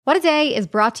What a Day is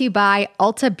brought to you by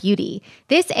Ulta Beauty.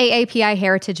 This AAPI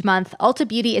Heritage Month, Ulta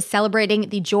Beauty is celebrating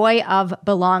the joy of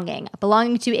belonging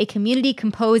to a community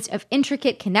composed of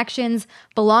intricate connections,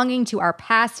 belonging to our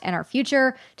past and our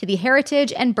future, to the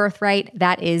heritage and birthright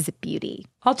that is beauty.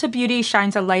 Ulta Beauty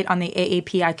shines a light on the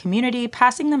AAPI community,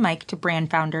 passing the mic to brand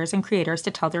founders and creators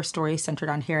to tell their stories centered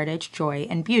on heritage, joy,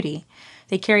 and beauty.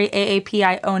 They carry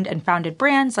AAPI-owned and founded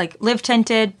brands like Live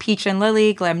Tinted, Peach and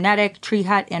Lily, Glamnetic, Tree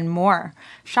Hut, and more.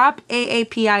 Shop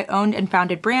AAPI-owned and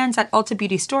founded brands at Ulta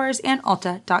Beauty stores and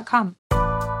Ulta.com.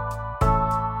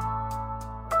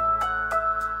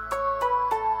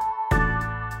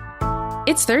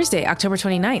 It's Thursday, October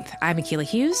 29th. I'm Akilah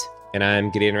Hughes. And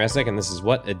I'm Gideon Resnick, and this is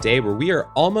What a Day, where we are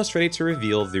almost ready to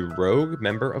reveal the rogue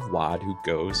member of WAD who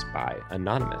goes by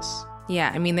Anonymous. Yeah,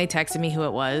 I mean, they texted me who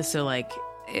it was, so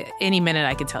any minute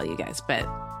I could tell you guys, but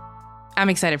I'm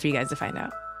excited for you guys to find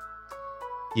out.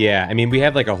 Yeah, I mean, we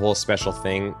have a whole special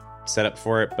thing set up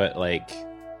for it, but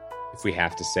if we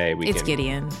have to say, it's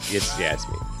Gideon. It's me.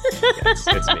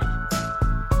 It's me.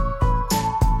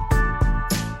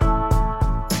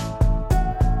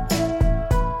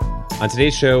 On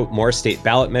today's show, more state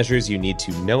ballot measures you need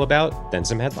to know about, then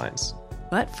some headlines.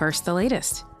 But first, the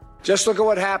latest. Just look at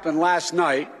what happened last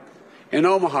night in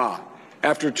Omaha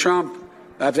after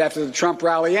the Trump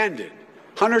rally ended.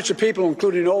 Hundreds of people,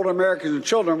 including older Americans and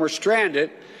children, were stranded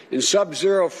in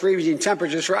sub-zero freezing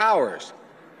temperatures for hours.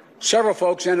 Several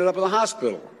folks ended up in the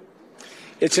hospital.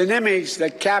 It's an image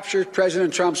that captures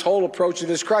President Trump's whole approach to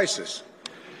this crisis.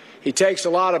 He takes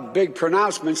a lot of big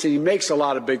pronouncements, and he makes a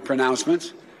lot of big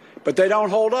pronouncements, but they don't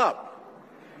hold up.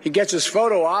 He gets his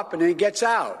photo op and then he gets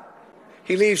out.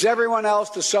 He leaves everyone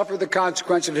else to suffer the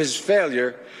consequence of his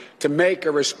failure to make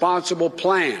a responsible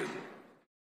plan.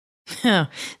 Oh,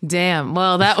 damn.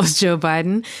 Well, that was Joe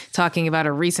Biden talking about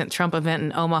a recent Trump event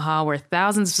in Omaha where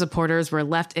thousands of supporters were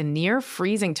left in near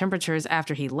freezing temperatures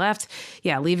after he left.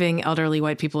 Yeah, leaving elderly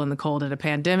white people in the cold in a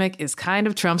pandemic is kind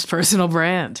of Trump's personal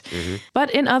brand. Mm-hmm.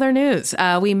 But in other news,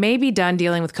 we may be done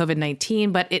dealing with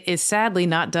COVID-19, but it is sadly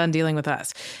not done dealing with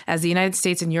us. As the United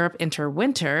States and Europe enter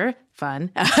winter,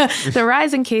 fun. The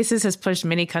rise in cases has pushed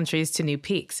many countries to new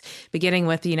peaks, beginning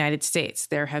with the United States.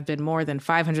 There have been more than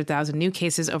 500,000 new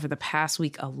cases over the past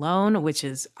week alone, which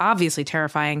is obviously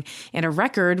terrifying, and a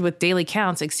record with daily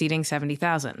counts exceeding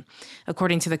 70,000.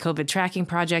 According to the COVID Tracking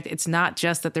Project, it's not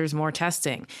just that there's more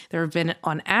testing. There have been,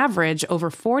 on average, over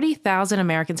 40,000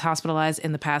 Americans hospitalized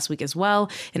in the past week as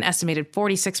well, an estimated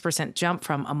 46% jump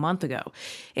from a month ago.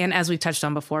 And as we've touched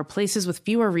on before, places with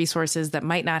fewer resources that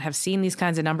might not have seen these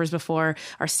kinds of numbers before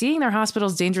are seeing their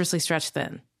hospitals dangerously stretched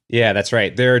thin. Yeah, that's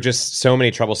right. There are just so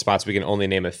many trouble spots. We can only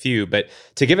name a few. But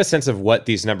to give a sense of what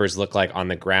these numbers look like on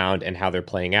the ground and how they're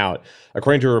playing out,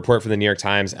 according to a report from the New York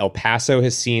Times, El Paso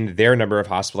has seen their number of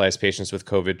hospitalized patients with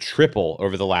COVID triple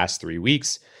over the last 3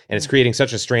 weeks. And it's creating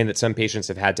such a strain that some patients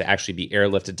have had to actually be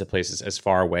airlifted to places as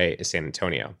far away as San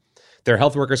Antonio. There are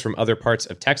health workers from other parts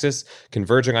of Texas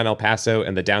converging on El Paso,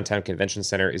 and the downtown convention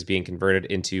center is being converted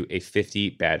into a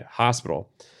 50-bed hospital.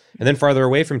 And then farther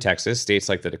away from Texas, states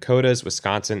like the Dakotas,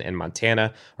 Wisconsin, and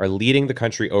Montana are leading the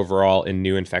country overall in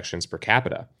new infections per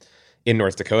capita. In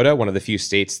North Dakota, one of the few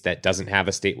states that doesn't have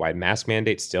a statewide mask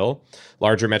mandate still,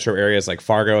 larger metro areas like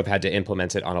Fargo have had to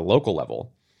implement it on a local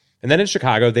level. And then in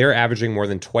Chicago, they're averaging more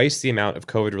than twice the amount of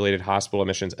COVID-related hospital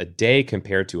admissions a day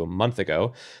compared to a month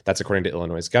ago. That's according to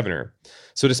Illinois' governor.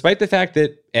 So despite the fact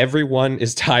that everyone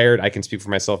is tired, I can speak for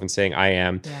myself in saying I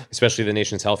am, especially the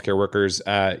nation's healthcare workers,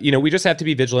 we just have to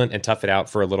be vigilant and tough it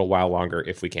out for a little while longer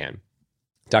if we can.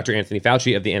 Dr. Anthony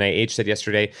Fauci of the NIH said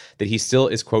yesterday that he still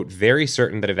is, quote, very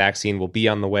certain that a vaccine will be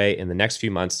on the way in the next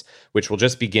few months, which will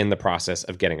just begin the process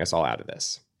of getting us all out of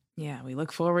this. Yeah, we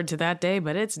look forward to that day,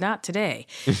 but it's not today.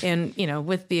 And,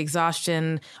 with the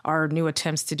exhaustion, our new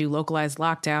attempts to do localized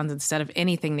lockdowns instead of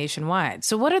anything nationwide.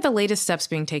 So what are the latest steps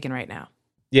being taken right now?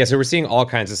 Yeah, so we're seeing all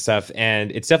kinds of stuff,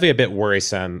 and it's definitely a bit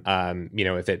worrisome,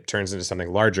 if it turns into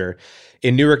something larger.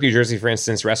 In Newark, New Jersey, for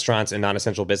instance, restaurants and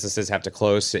non-essential businesses have to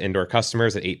close to indoor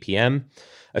customers at 8 p.m.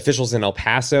 Officials in El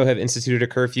Paso have instituted a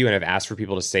curfew and have asked for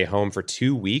people to stay home for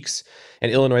 2 weeks.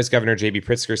 And Illinois Governor J.B.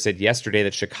 Pritzker said yesterday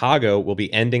that Chicago will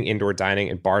be ending indoor dining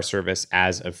and bar service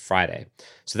as of Friday.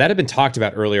 So that had been talked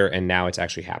about earlier, and now it's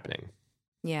actually happening.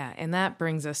 Yeah, and that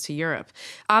brings us to Europe.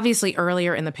 Obviously,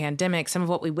 earlier in the pandemic, some of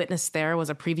what we witnessed there was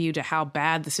a preview to how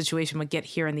bad the situation would get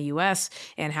here in the U.S.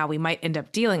 and how we might end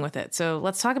up dealing with it. So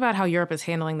let's talk about how Europe is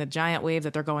handling the giant wave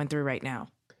that they're going through right now.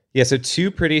 Yeah, so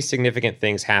two pretty significant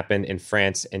things happened in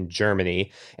France and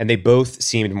Germany, and they both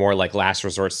seemed more like last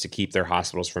resorts to keep their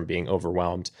hospitals from being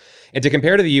overwhelmed. And to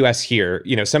compare to the US here,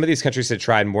 some of these countries had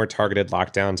tried more targeted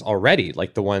lockdowns already,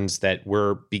 like the ones that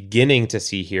we're beginning to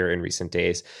see here in recent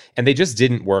days, and they just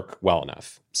didn't work well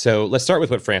enough. So let's start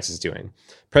with what France is doing.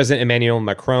 President Emmanuel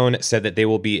Macron said that they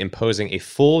will be imposing a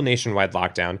full nationwide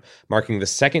lockdown, marking the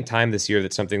second time this year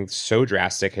that something so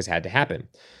drastic has had to happen.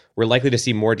 We're likely to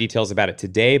see more details about it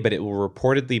today, but it will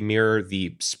reportedly mirror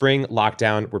the spring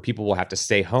lockdown where people will have to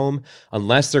stay home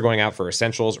unless they're going out for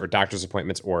essentials or doctor's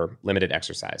appointments or limited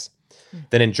exercise.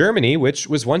 Then in Germany, which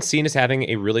was once seen as having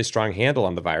a really strong handle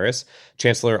on the virus,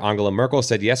 Chancellor Angela Merkel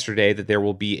said yesterday that there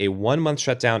will be a 1-month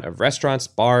shutdown of restaurants,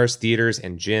 bars, theaters,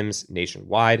 and gyms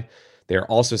nationwide. They are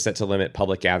also set to limit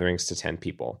public gatherings to 10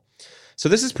 people. So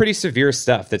this is pretty severe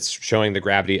stuff that's showing the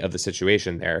gravity of the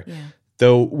situation there. Yeah.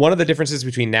 Though one of the differences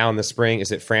between now and the spring is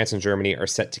that France and Germany are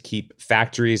set to keep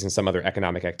factories and some other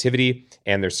economic activity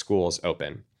and their schools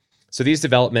open. So these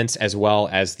developments, as well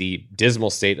as the dismal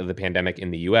state of the pandemic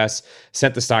in the US,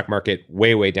 sent the stock market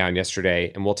way, way down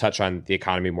yesterday, and we'll touch on the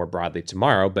economy more broadly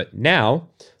tomorrow. But now,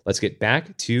 let's get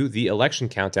back to the election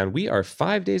countdown. We are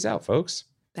 5 days out, folks.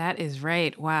 That is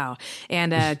right. Wow.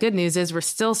 And good news is we're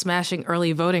still smashing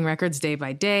early voting records day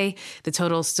by day. The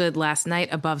total stood last night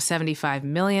above 75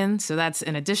 million. So that's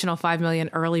an additional 5 million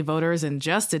early voters in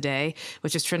just a day,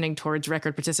 which is trending towards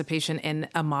record participation in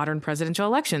a modern presidential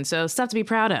election. So stuff to be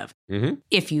proud of. Mm-hmm.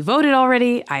 If you voted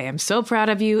already, I am so proud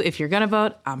of you. If you're going to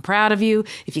vote, I'm proud of you.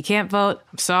 If you can't vote,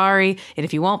 I'm sorry. And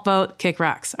if you won't vote, kick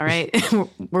rocks. All right.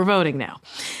 We're voting now.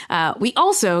 We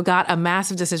also got a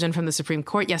massive decision from the Supreme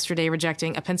Court yesterday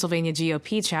rejecting a Pennsylvania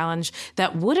GOP challenge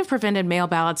that would have prevented mail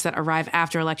ballots that arrive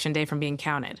after Election Day from being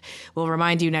counted. We'll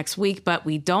remind you next week, but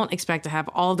we don't expect to have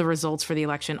all the results for the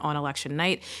election on election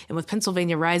night. And with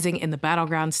Pennsylvania rising in the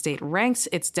battleground state ranks,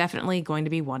 it's definitely going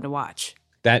to be one to watch.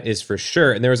 That is for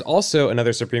sure. And there was also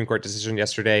another Supreme Court decision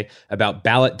yesterday about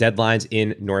ballot deadlines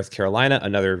in North Carolina,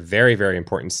 another very, very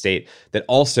important state that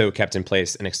also kept in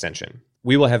place an extension.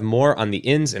 We will have more on the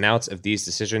ins and outs of these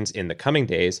decisions in the coming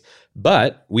days,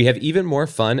 but we have even more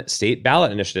fun state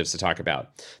ballot initiatives to talk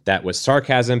about. That was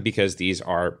sarcasm because these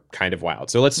are kind of wild.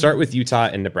 So let's start with Utah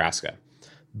and Nebraska.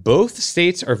 Both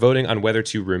states are voting on whether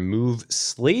to remove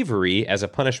slavery as a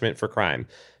punishment for crime.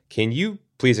 Can you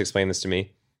please explain this to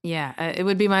me? Yeah, it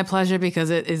would be my pleasure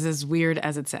because it is as weird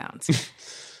as it sounds.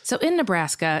 So in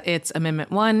Nebraska, it's Amendment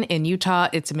 1. In Utah,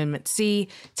 it's Amendment C.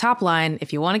 Top line,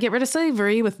 if you want to get rid of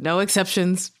slavery with no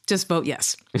exceptions, just vote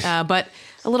yes. But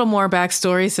a little more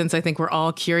backstory since I think we're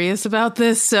all curious about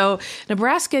this. So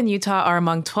Nebraska and Utah are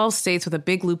among 12 states with a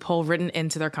big loophole written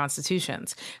into their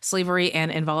constitutions. Slavery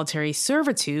and involuntary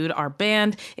servitude are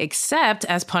banned except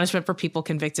as punishment for people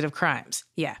convicted of crimes.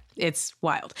 Yeah, it's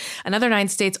wild. Another 9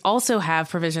 states also have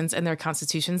provisions in their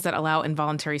constitutions that allow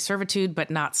involuntary servitude,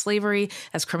 but not slavery,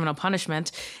 as criminal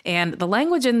punishment. And the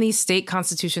language in these state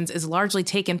constitutions is largely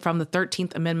taken from the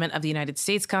 13th Amendment of the United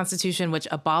States Constitution, which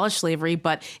abolished slavery,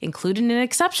 but included an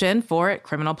exception for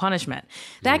criminal punishment.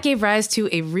 That gave rise to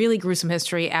a really gruesome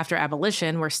history after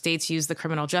abolition, where states used the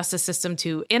criminal justice system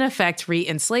to, in effect,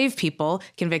 re-enslave people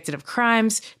convicted of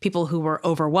crimes, people who were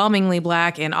overwhelmingly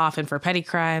Black and often for petty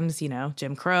crimes,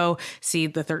 Jim Crow. See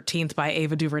The 13th by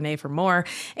Ava DuVernay for more.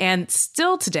 And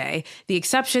still today, the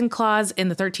exception clause in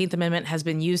the 13th Amendment has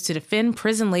been used to defend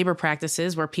prison labor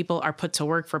practices where people are put to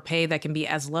work for pay that can be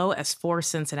as low as 4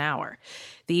 cents an hour.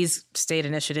 These state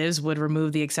initiatives would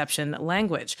remove the exception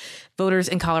language. Voters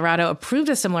in Colorado approved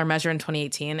a similar measure in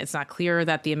 2018. It's not clear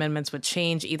that the amendments would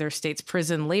change either state's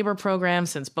prison labor program,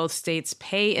 since both states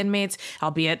pay inmates,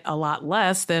 albeit a lot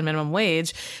less than minimum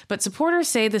wage. But supporters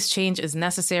say this change is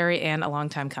necessary and a long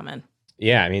time coming.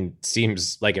 Yeah,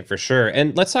 seems like it for sure.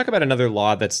 And let's talk about another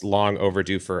law that's long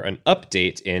overdue for an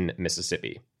update in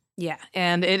Mississippi. Yeah,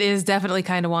 and it is definitely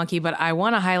kind of wonky, but I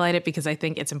want to highlight it because I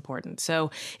think it's important. So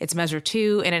it's Measure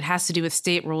 2, and it has to do with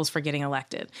state rules for getting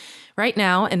elected. Right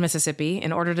now in Mississippi,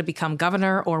 in order to become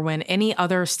governor or win any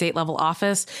other state-level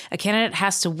office, a candidate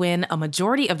has to win a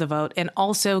majority of the vote and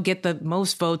also get the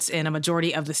most votes in a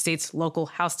majority of the state's local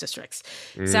House districts.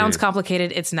 Sounds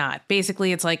complicated. It's not.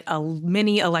 Basically, it's like a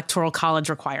mini electoral college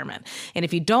requirement. And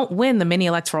if you don't win the mini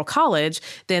electoral college,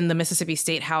 then the Mississippi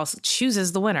State House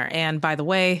chooses the winner. And by the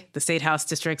way, The state house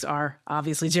districts are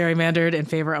obviously gerrymandered in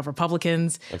favor of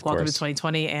Republicans. Welcome to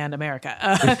 2020 and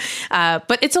America.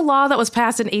 But it's a law that was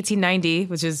passed in 1890,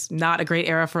 which is not a great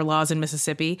era for laws in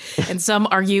Mississippi. And some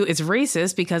argue it's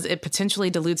racist because it potentially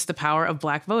dilutes the power of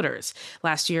black voters.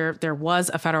 Last year, there was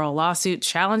a federal lawsuit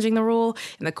challenging the rule,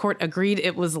 and the court agreed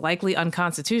it was likely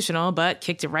unconstitutional, but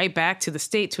kicked it right back to the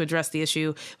state to address the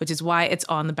issue, which is why it's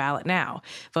on the ballot now.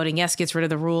 Voting yes gets rid of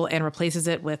the rule and replaces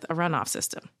it with a runoff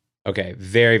system. Okay,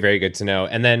 very, very good to know.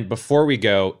 And then before we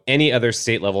go, any other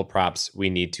state level props we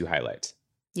need to highlight?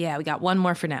 Yeah, we got one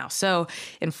more for now. So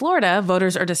in Florida,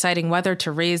 voters are deciding whether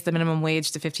to raise the minimum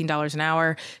wage to $15 an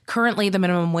hour. Currently, the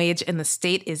minimum wage in the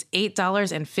state is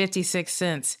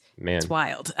 $8.56. Man. It's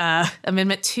wild.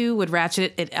 Amendment 2 would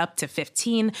ratchet it up to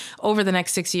 15 over the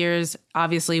next 6 years.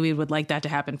 Obviously, we would like that to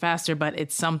happen faster, but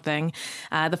it's something.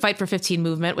 The Fight for 15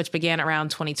 movement, which began around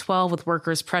 2012 with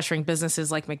workers pressuring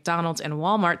businesses like McDonald's and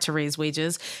Walmart to raise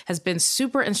wages, has been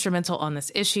super instrumental on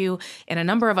this issue. And a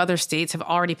number of other states have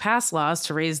already passed laws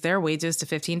to raise their wages to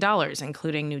 $15,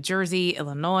 including New Jersey,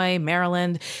 Illinois,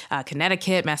 Maryland,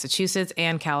 Connecticut, Massachusetts,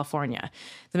 and California.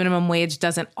 The minimum wage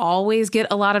doesn't always get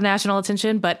a lot of national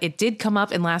attention, but it did come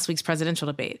up in last week's presidential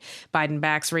debate. Biden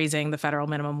backs raising the federal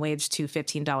minimum wage to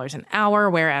 $15 an hour,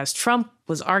 whereas Trump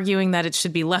was arguing that it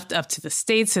should be left up to the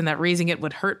states and that raising it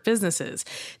would hurt businesses.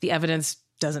 The evidence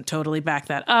doesn't totally back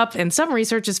that up, and some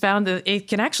research has found that it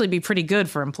can actually be pretty good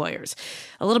for employers.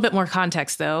 A little bit more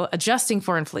context, though. Adjusting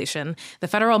for inflation, the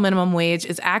federal minimum wage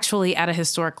is actually at a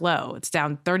historic low. It's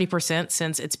down 30%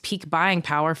 since its peak buying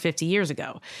power 50 years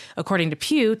ago. According to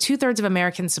Pew, 2/3 of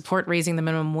Americans support raising the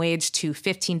minimum wage to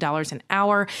 $15 an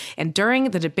hour, and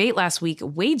during the debate last week,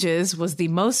 wages was the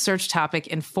most searched topic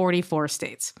in 44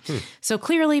 states. So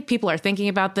clearly, people are thinking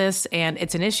about this, and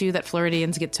it's an issue that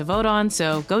Floridians get to vote on,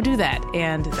 so go do that.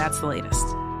 And that's the latest.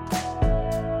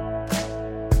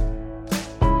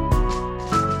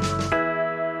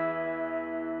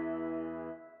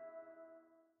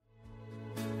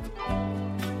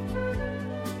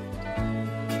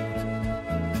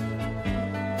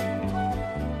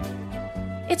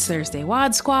 It's Thursday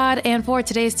WAD Squad, and for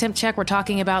today's Temp Check, we're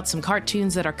talking about some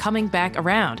cartoons that are coming back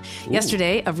around. Ooh.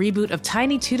 Yesterday, a reboot of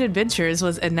Tiny Toon Adventures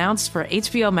was announced for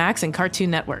HBO Max and Cartoon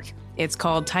Network. It's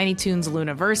called Tiny Toons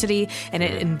Looniversity, and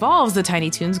it involves the Tiny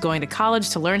Toons going to college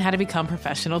to learn how to become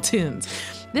professional toons.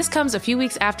 This comes a few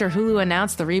weeks after Hulu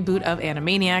announced the reboot of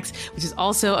Animaniacs, which is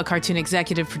also a cartoon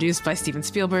executive produced by Steven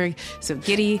Spielberg. So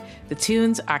giddy, the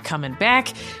Toons are coming back.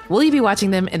 Will you be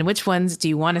watching them, and which ones do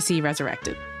you want to see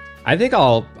resurrected? I think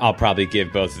I'll probably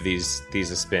give both of these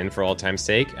a spin for old time's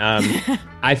sake.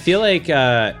 I feel like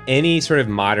any sort of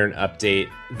modern update,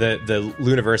 the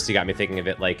Looniversity got me thinking of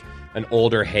it like an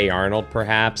older Hey Arnold,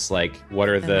 perhaps. Like what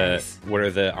are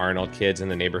the Arnold kids in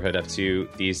the neighborhood up to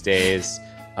these days?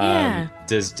 Yeah.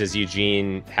 Does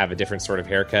Eugene have a different sort of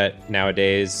haircut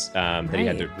nowadays that he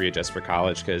had to readjust for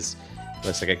college because it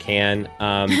looks like a can?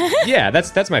 Yeah,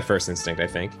 that's my first instinct, I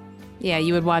think. Yeah,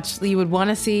 you would want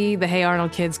to see the Hey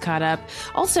Arnold kids caught up.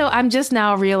 Also, I'm just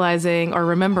now realizing or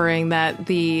remembering that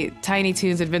the Tiny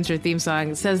Toons Adventure theme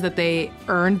song says that they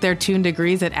earned their Toon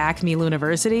degrees at Acme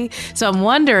Looniversity. So I'm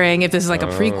wondering if this is like a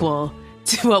prequel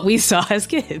to what we saw as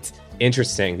kids.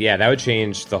 Interesting. Yeah, that would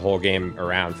change the whole game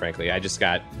around, frankly.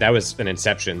 That was an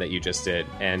inception that you just did,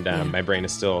 and my brain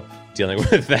is still dealing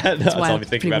with that. So I'll be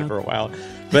thinking about it for a while.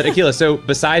 But Akilah, so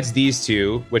besides these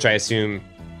two, which I assume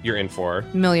you're in for.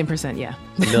 1,000,000%, yeah.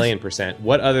 1,000,000%.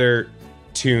 What other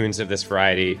tunes of this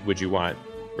variety would you want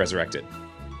resurrected?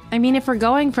 I mean, if we're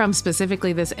going from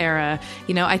specifically this era,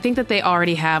 I think that they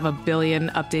already have 1 billion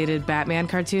updated Batman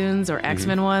cartoons or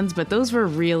X-Men ones, but those were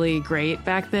really great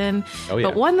back then. Oh, yeah.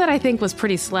 But one that I think was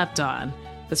pretty slept on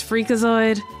was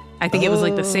Freakazoid. I think it was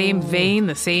like the same vein,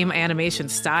 the same animation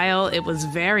style. It was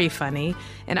very funny.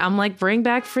 And I'm like, bring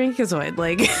back Freakazoid.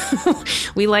 Like,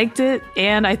 we liked it.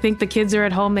 And I think the kids are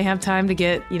at home. They have time to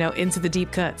get, into the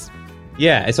deep cuts.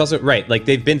 Yeah, it's also right. Like,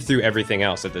 they've been through everything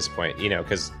else at this point,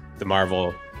 because the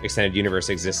Marvel Extended Universe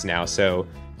exists now. So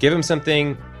give them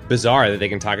something bizarre that they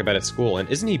can talk about at school. And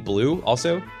isn't he blue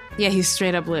also? Yeah, he's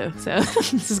straight up blue. So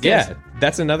this is good. Yeah,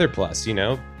 that's another plus,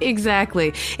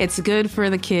 Exactly. It's good for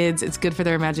the kids. It's good for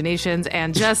their imaginations.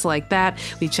 And just like that,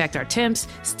 we checked our temps.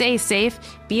 Stay safe.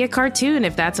 Be a cartoon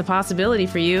if that's a possibility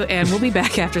for you. And we'll be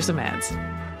back after some ads.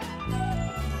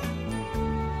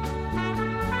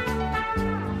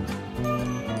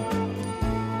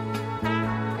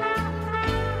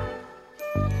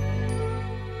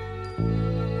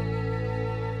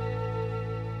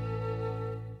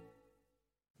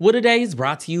 What A Day is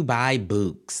brought to you by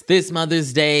Books. This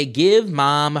Mother's Day, give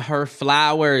mom her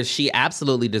flowers. She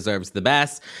absolutely deserves the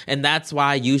best, and that's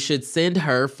why you should send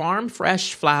her farm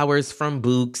fresh flowers from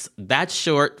Books. That's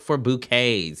short for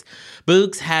bouquets.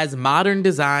 Books has modern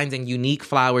designs and unique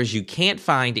flowers you can't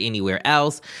find anywhere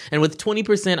else, and with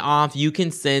 20% off, you can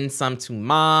send some to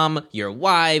mom, your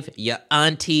wife, your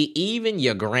auntie, even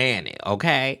your granny,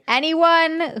 okay?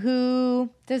 Anyone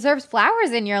who deserves flowers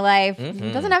in your life.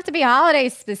 It doesn't have to be holiday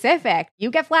specific. You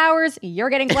get flowers, you're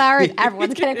getting flowers,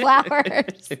 everyone's getting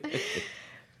flowers.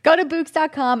 Go to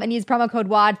Books.com and use promo code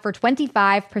WAD for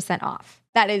 25% off.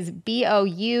 That is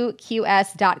BOUQS.com,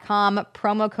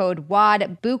 promo code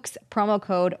WAD, Books, promo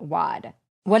code WAD.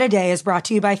 What A Day is brought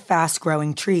to you by Fast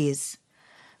Growing Trees.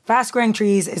 Fast Growing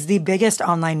Trees is the biggest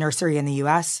online nursery in the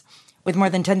U.S., with more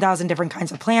than 10,000 different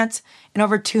kinds of plants and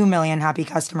over 2 million happy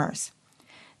customers.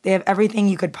 They have everything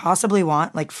you could possibly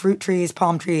want, like fruit trees,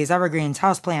 palm trees, evergreens,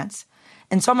 houseplants,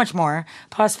 and so much more.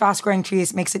 Plus, Fast Growing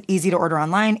Trees makes it easy to order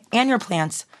online, and your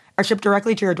plants are shipped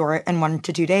directly to your door in 1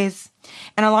 to 2 days.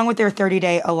 And along with their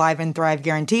 30-day Alive and Thrive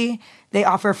guarantee, they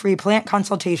offer free plant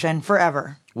consultation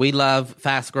forever. We love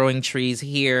Fast Growing Trees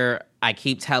here. I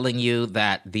keep telling you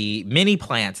that the mini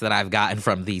plants that I've gotten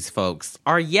from these folks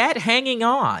are yet hanging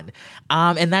on.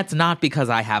 And that's not because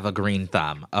I have a green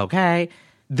thumb, okay?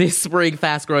 This spring,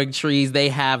 Fast Growing Trees, they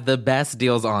have the best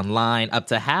deals online, up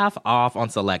to half off on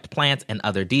select plants and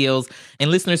other deals.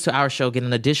 And listeners to our show get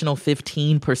an additional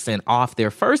 15% off their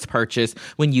first purchase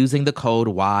when using the code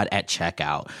WAD at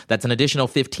checkout. That's an additional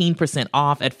 15%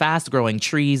 off at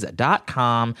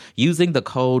fastgrowingtrees.com using the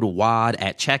code WAD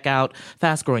at checkout.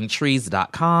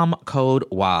 Fastgrowingtrees.com, code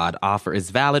WAD. Offer is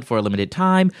valid for a limited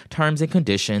time. Terms and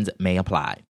conditions may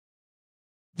apply.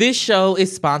 This show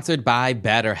is sponsored by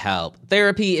BetterHelp.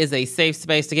 Therapy is a safe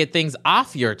space to get things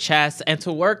off your chest and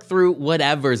to work through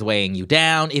whatever's weighing you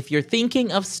down. If you're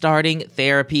thinking of starting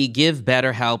therapy, give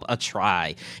BetterHelp a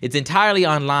try. It's entirely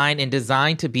online and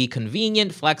designed to be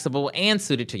convenient, flexible, and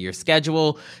suited to your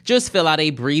schedule. Just fill out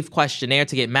a brief questionnaire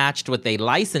to get matched with a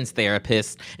licensed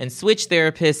therapist and switch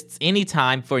therapists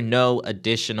anytime for no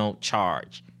additional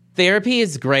charge. Therapy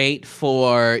is great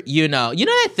for, you know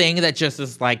that thing that just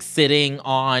is like sitting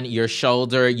on your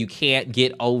shoulder, you can't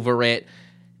get over it,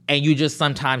 and you just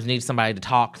sometimes need somebody to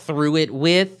talk through it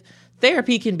with?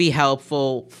 Therapy can be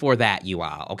helpful for that, you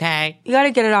all, okay? You got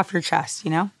to get it off your chest,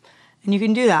 And you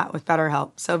can do that with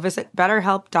BetterHelp. So visit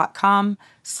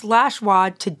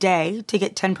BetterHelp.com/WAD today to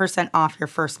get 10% off your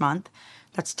first month.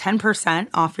 That's 10%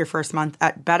 off your first month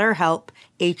at BetterHelp,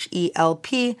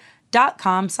 HELP.com/WAD.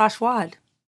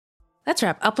 Let's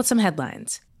wrap up with some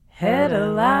headlines.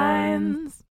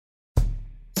 Headlines.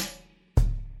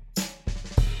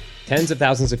 Tens of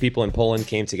thousands of people in Poland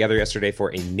came together yesterday for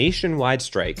a nationwide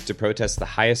strike to protest the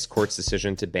highest court's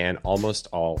decision to ban almost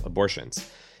all abortions.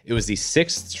 It was the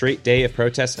 6th straight day of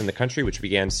protests in the country, which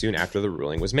began soon after the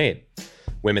ruling was made.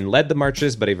 Women led the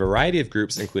marches, but a variety of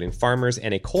groups, including farmers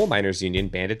and a coal miners' union,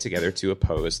 banded together to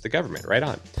oppose the government. Right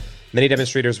on. Many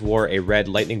demonstrators wore a red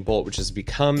lightning bolt, which has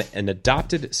become an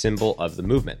adopted symbol of the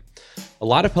movement. A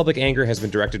lot of public anger has been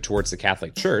directed towards the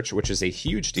Catholic Church, which is a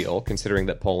huge deal considering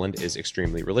that Poland is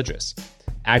extremely religious.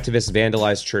 Activists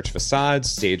vandalized church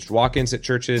facades, staged walk-ins at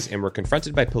churches, and were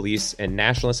confronted by police and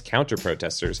nationalist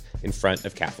counter-protesters in front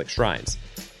of Catholic shrines.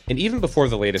 And even before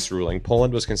the latest ruling,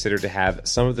 Poland was considered to have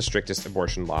some of the strictest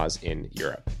abortion laws in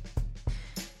Europe.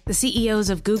 The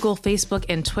CEOs of Google, Facebook,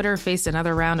 and Twitter faced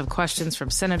another round of questions from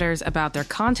senators about their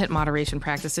content moderation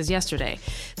practices yesterday.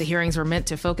 The hearings were meant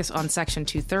to focus on Section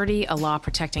 230, a law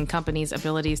protecting companies'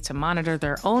 abilities to monitor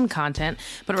their own content,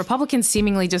 but Republicans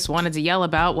seemingly just wanted to yell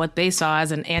about what they saw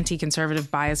as an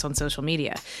anti-conservative bias on social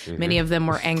media. Many of them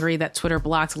were angry that Twitter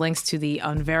blocked links to the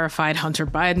unverified Hunter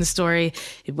Biden story.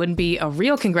 It wouldn't be a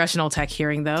real congressional tech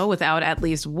hearing, though, without at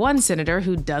least one senator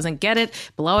who doesn't get it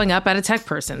blowing up at a tech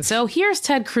person. So here's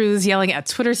Ted Cruz yelling at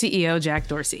Twitter CEO Jack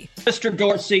Dorsey. Mr.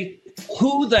 Dorsey,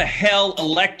 who the hell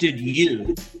elected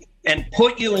you and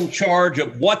put you in charge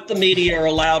of what the media are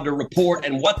allowed to report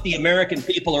and what the American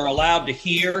people are allowed to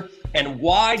hear? And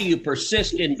why do you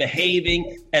persist in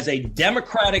behaving as a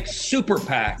Democratic super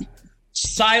PAC,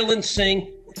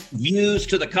 silencing views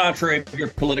to the contrary of your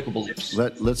political beliefs?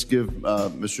 Let's give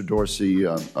Mr. Dorsey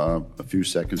a few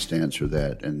seconds to answer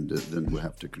that, and then we'll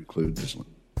have to conclude this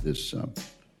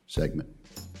segment.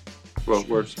 Well,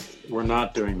 we're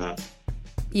not doing that.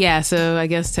 Yeah, so I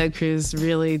guess Ted Cruz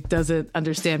really doesn't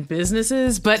understand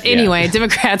businesses. But anyway,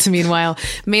 Democrats, meanwhile,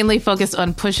 mainly focused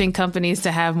on pushing companies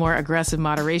to have more aggressive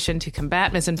moderation to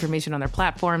combat misinformation on their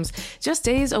platforms, just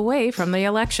days away from the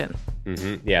election.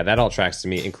 Mm-hmm. Yeah, that all tracks to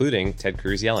me, including Ted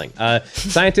Cruz yelling.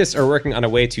 Scientists are working on a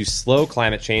way to slow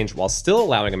climate change while still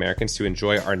allowing Americans to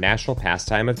enjoy our national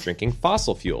pastime of drinking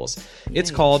fossil fuels.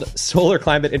 It's called solar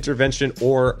climate intervention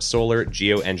or solar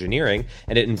geoengineering,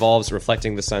 and it involves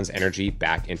reflecting the sun's energy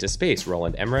back into space.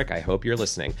 Roland Emmerich, I hope you're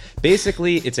listening.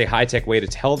 Basically, it's a high-tech way to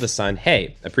tell the sun,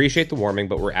 hey, appreciate the warming,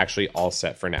 but we're actually all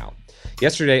set for now.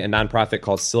 Yesterday, a nonprofit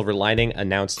called Silver Lining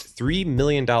announced $3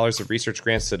 million of research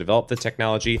grants to develop the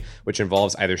technology, which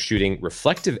involves either shooting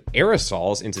reflective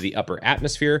aerosols into the upper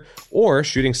atmosphere or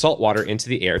shooting salt water into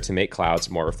the air to make clouds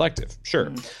more reflective.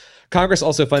 Sure. Congress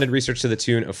also funded research to the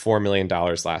tune of $4 million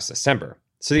last December.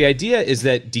 So the idea is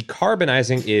that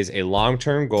decarbonizing is a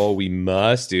long-term goal we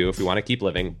must do if we want to keep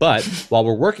living. But while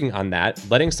we're working on that,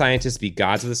 letting scientists be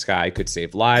gods of the sky could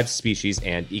save lives, species,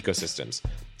 and ecosystems.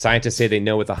 Scientists say they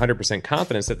know with 100%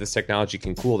 confidence that this technology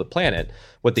can cool the planet.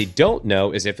 What they don't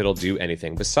know is if it'll do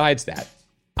anything besides that.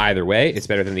 Either way, it's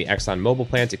better than the ExxonMobil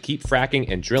plan to keep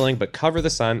fracking and drilling, but cover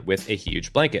the sun with a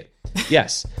huge blanket.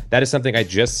 Yes, that is something I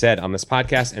just said on this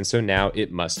podcast, and so now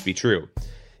it must be true.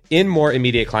 In more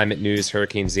immediate climate news,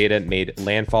 Hurricane Zeta made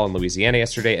landfall in Louisiana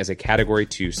yesterday as a Category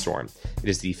 2 storm. It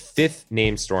is the 5th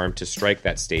named storm to strike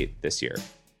that state this year.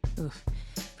 Oof.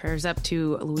 Prayers up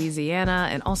to Louisiana.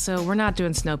 And also, we're not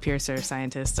doing Snowpiercer,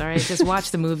 scientists, all right? Just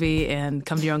watch the movie and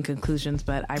come to your own conclusions,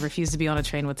 but I refuse to be on a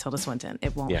train with Tilda Swinton.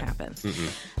 It won't happen.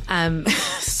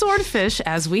 Swordfish,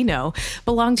 as we know,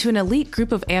 belong to an elite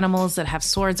group of animals that have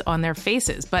swords on their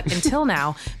faces. But until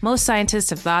now, most scientists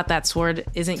have thought that sword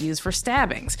isn't used for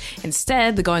stabbings.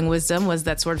 Instead, the going wisdom was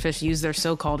that swordfish use their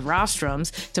so-called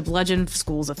rostrums to bludgeon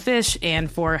schools of fish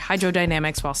and for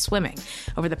hydrodynamics while swimming.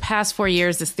 Over the past 4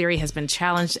 years, this theory has been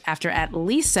challenged after at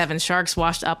least 7 sharks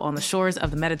washed up on the shores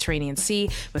of the Mediterranean Sea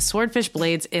with swordfish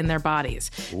blades in their bodies.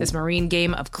 Ooh. This marine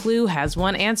game of Clue has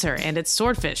one answer, and it's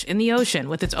swordfish in the ocean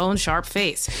with its own sharp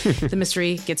face. The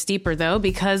mystery gets deeper, though,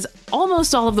 because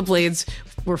almost all of the blades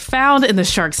were found in the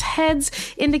sharks'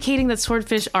 heads, indicating that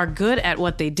swordfish are good at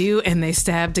what they do and they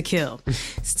stab to kill.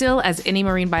 Still, as any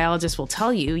marine biologist will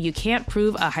tell you, you can't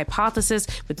prove a hypothesis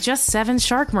with just 7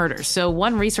 shark murders. So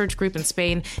one research group in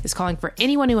Spain is calling for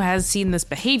anyone who has seen this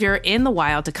behavior in the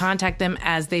wild to contact them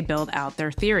as they build out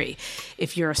their theory.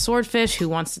 If you're a swordfish who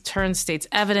wants to turn state's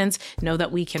evidence, know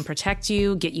that we can protect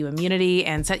you, get you immunity,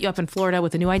 and set you up in Florida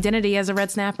with a new identity as a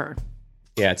red snapper.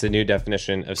 Yeah, it's a new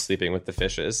definition of sleeping with the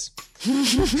fishes.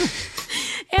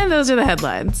 And those are the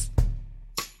headlines.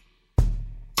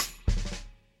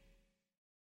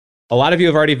 A lot of you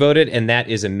have already voted, and that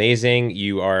is amazing.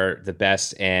 You are the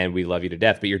best, and we love you to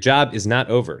death. But your job is not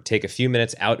over. Take a few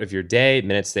minutes out of your day,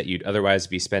 minutes that you'd otherwise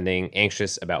be spending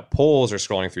anxious about polls or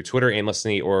scrolling through Twitter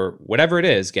aimlessly or whatever it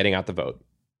is, getting out the vote.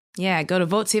 Yeah, go to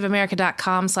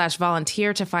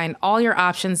votesaveamerica.com/volunteer to find all your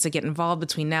options to get involved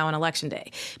between now and Election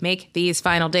Day. Make these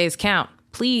final days count,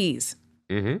 please.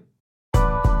 Mm-hmm.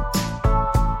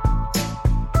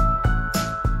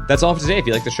 That's all for today. If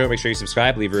you like the show, make sure you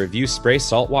subscribe, leave a review, spray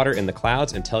salt water in the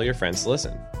clouds, and tell your friends to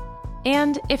listen.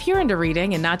 And if you're into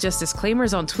reading and not just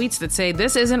disclaimers on tweets that say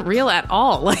this isn't real at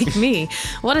all, like me,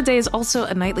 What a Day is also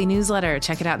a nightly newsletter.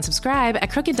 Check it out and subscribe at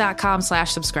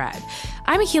crooked.com/subscribe.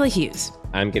 I'm Akilah Hughes.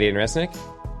 I'm Gideon Resnick.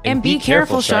 And be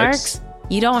careful, sharks.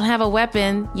 You don't have a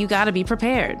weapon. You got to be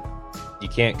prepared. You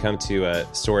can't come to a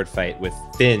sword fight with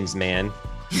fins, man.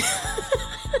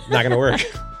 Not going to work.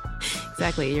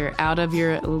 Exactly. You're out of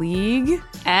your league.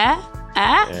 Depth.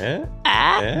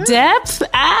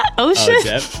 Ocean.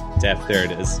 Oh, depth. There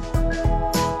it is.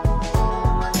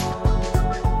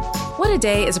 What a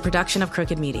Day is a production of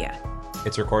Crooked Media.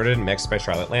 It's recorded and mixed by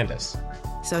Charlotte Landis.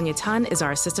 Sonia Tun is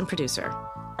our assistant producer.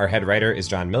 Our head writer is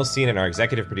John Milstein, and our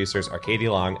executive producers are Katie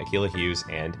Long, Akilah Hughes,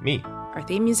 and me. Our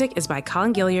theme music is by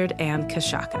Colin Gilliard and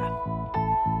Kashaka.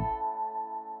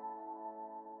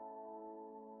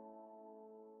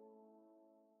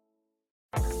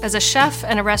 As a chef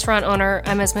and a restaurant owner,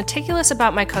 I'm as meticulous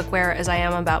about my cookware as I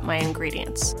am about my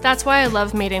ingredients. That's why I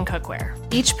love Made in Cookware.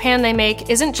 Each pan they make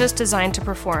isn't just designed to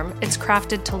perform, it's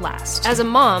crafted to last. As a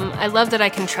mom, I love that I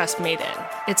can trust Made In.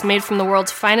 It's made from the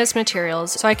world's finest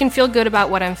materials, so I can feel good about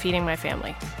what I'm feeding my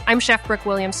family. I'm Chef Brooke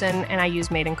Williamson, and I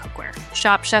use Made in Cookware.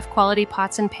 Shop chef-quality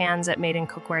pots and pans at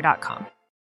madeincookware.com.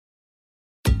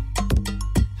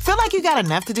 Feel like you got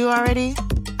enough to do already?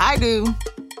 I do.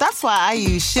 That's why I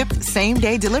use Shipt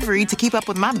same-day delivery to keep up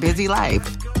with my busy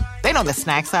life. They know the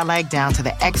snacks I like down to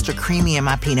the extra creamy in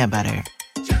my peanut butter.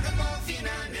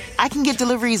 I can get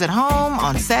deliveries at home,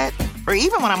 on set, or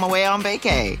even when I'm away on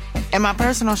vacay. And my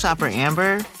personal shopper,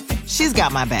 Amber, she's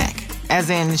got my back.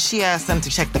 As in, she asks them to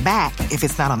check the back if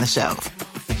it's not on the shelf.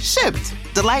 Shipt.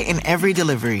 Delight in every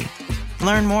delivery.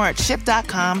 Learn more at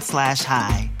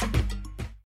ship.com/hi.